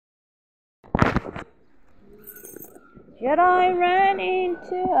Yet I ran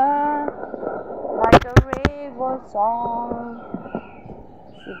into her like a river song.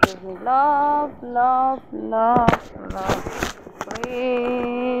 She gave me love, love, love, love,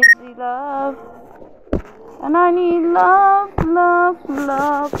 crazy love. And I need love, love,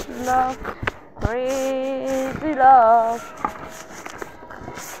 love, love, crazy love.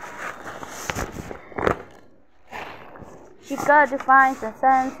 She got to find a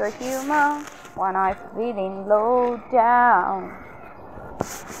sense of humor when I'm feeling low down.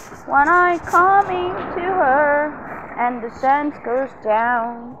 When I coming to her and the sun goes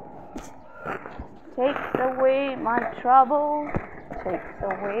down, takes away my trouble, takes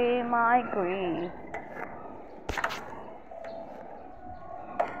away my grief.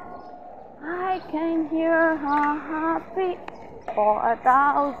 I can hear her heartbeat for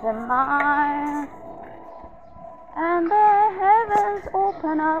 1,000 miles, and the heavens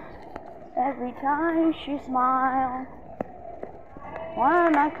open up every time she smiles.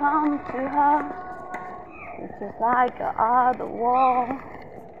 When I come to her, it's just like a other wall.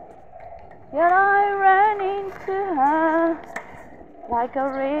 Yet I ran into her like a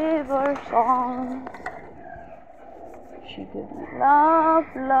river song. She gives me love,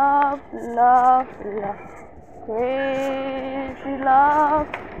 love, love, love, crazy love.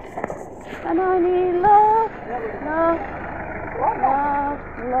 And I need love, love, love,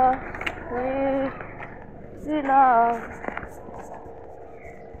 love, crazy love.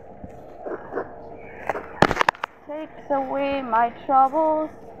 Takes away my troubles,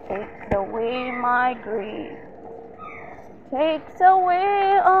 takes away my grief, takes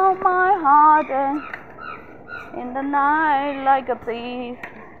away all my heart and in the night like a thief.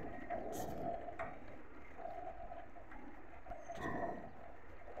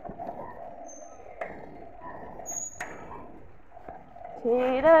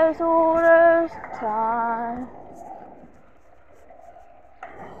 Tiden årets time,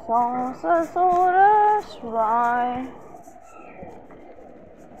 songs årets rhyme.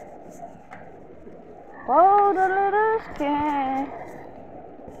 Oh, the little skin,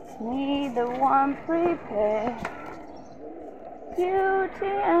 neither one prepared. Beauty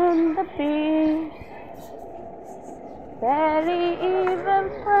and the Beast, barely even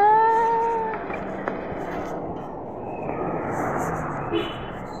friends.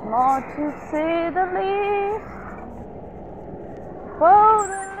 Small to say the least. Oh,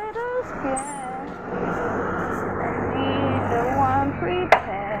 the little skin, neither one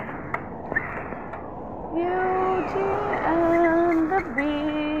prepared. Beauty and the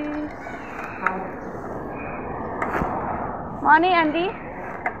Beast. Morning, Andy.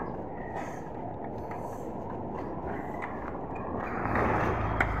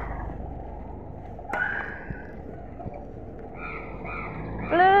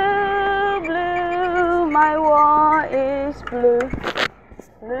 Blue, blue, my wall is blue.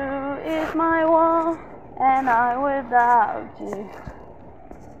 Blue is my wall, and I without you.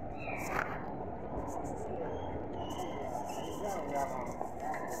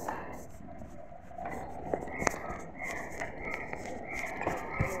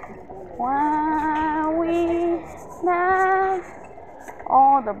 When we met,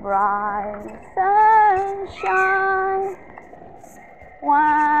 all the bright sunshine.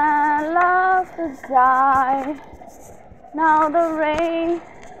 When love has died, now the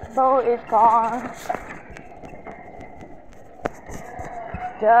rainbow is gone.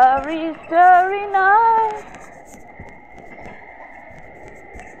 Starry, starry night,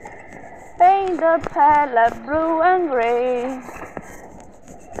 paint the palette blue and gray.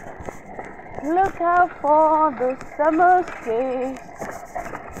 Look out for the summer skies.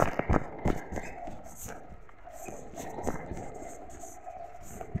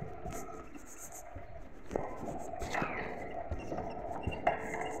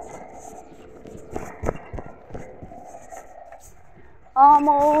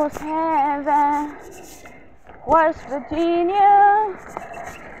 Almost heaven, West Virginia,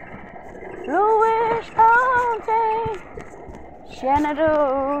 bluish mountain,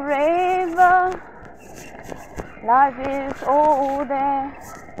 Shenandoah River. Life is older,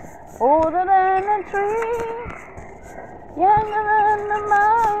 older than a tree, younger than the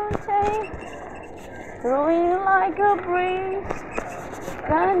mountain, growing like a breeze.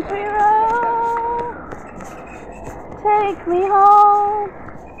 Country road, take me home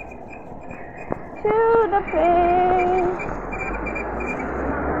to the place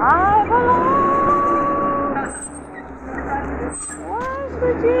I belong. West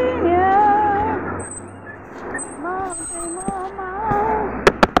Virginia, mountain mama,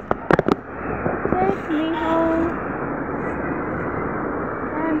 take me home.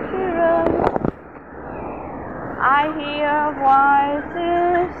 Country road, I I hear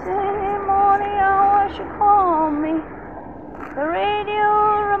voices in the morning hour, she call me. The radio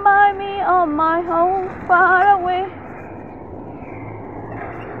remind me of my home far away.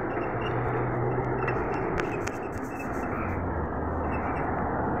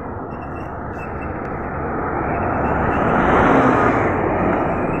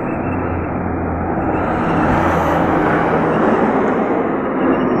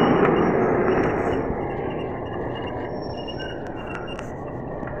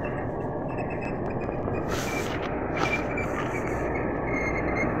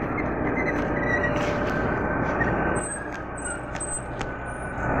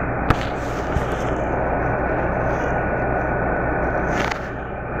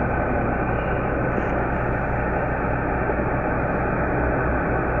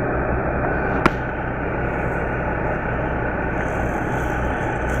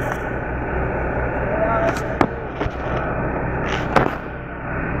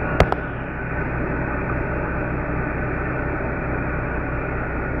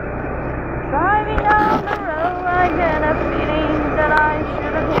 Driving down the road, I get a feeling that I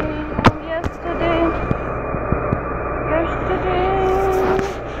should have been home yesterday.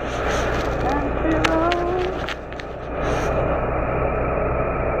 Country road.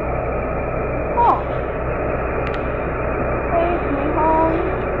 Oh, take me home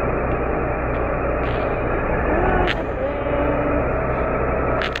to the place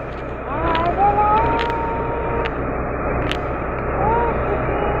I belong. West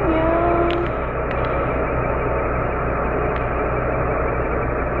Virginia.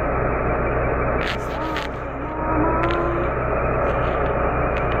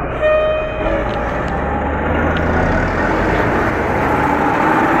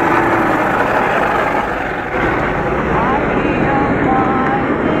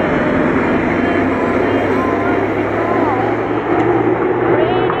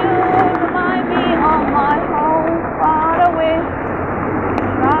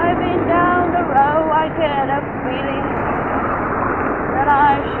 I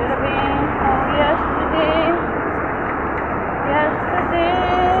should have been home yesterday,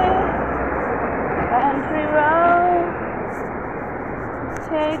 country road,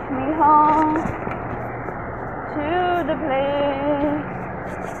 take me home to the place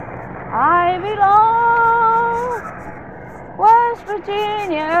I belong, West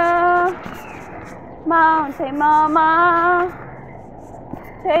Virginia, Mountain Mama,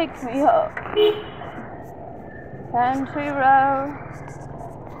 take me home, country road.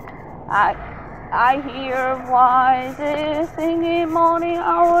 I hear voices singing morning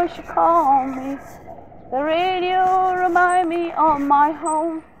hours, she call me. The radio remind me of my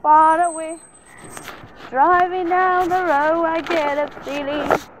home far away. Driving down the road, I get a feeling.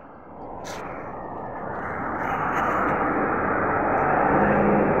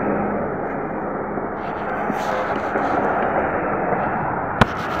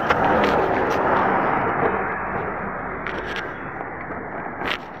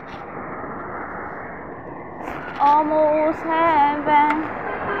 Almost heaven,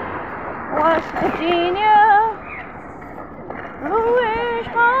 West Virginia, Blue Ridge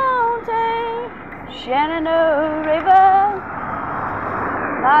Mountain, Shenandoah River.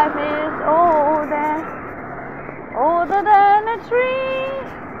 Life is older than a tree,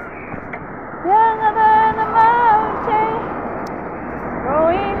 younger than a mountain,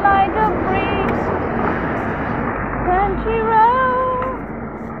 growing like a breeze. Country road,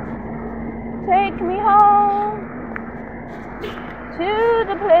 take me home to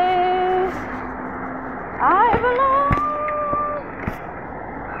the place I belong,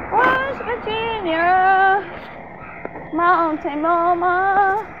 West Virginia, Mountain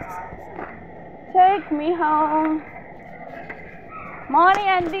Mama, take me home. Morning,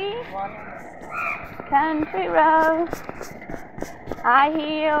 Andy. Country road, I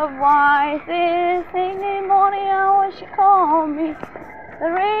hear voices singing morning hours, she call me. The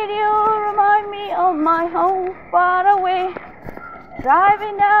radio remind me of my home far away.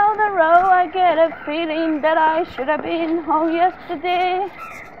 Driving down the road, I get a feeling that I should have been home yesterday.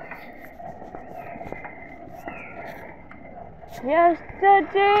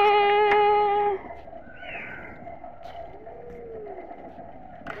 Yesterday.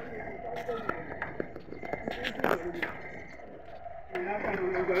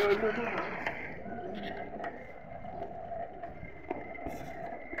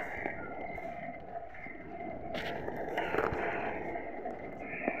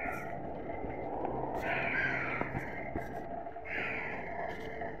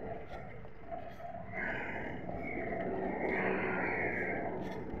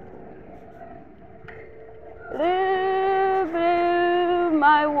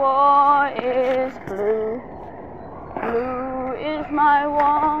 my wall is blue. Blue is my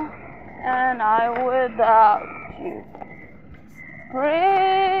wall, and I'm without you.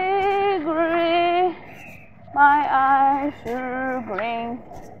 Gray, gray, my eyes are green,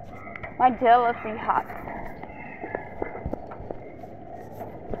 my jealousy hot.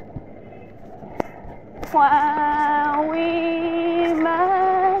 When we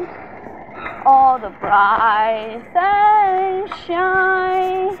met, all the bright sunshine.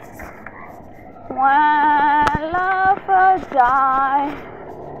 When love died,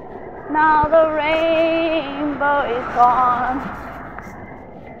 now the rainbow is gone.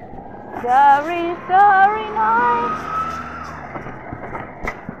 Starry, starry night,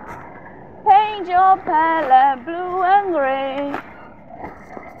 paint your palette blue and gray.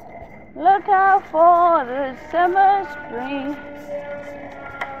 Look out for the summer spring.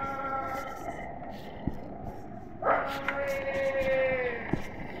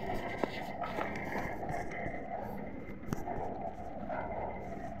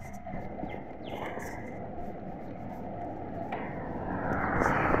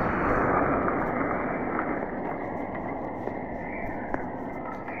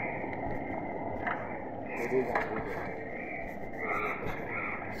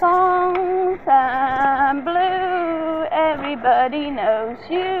 Songs and blue, everybody knows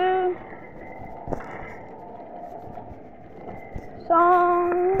you.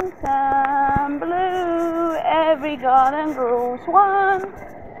 Songs and blue, every garden grows one.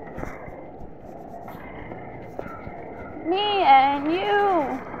 Me and you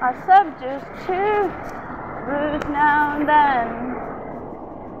are subjects to blues now and then.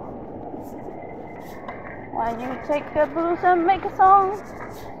 When you take the blues and make a song,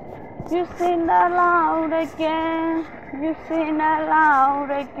 you sing that loud again. You sing that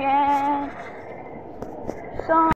loud again. Song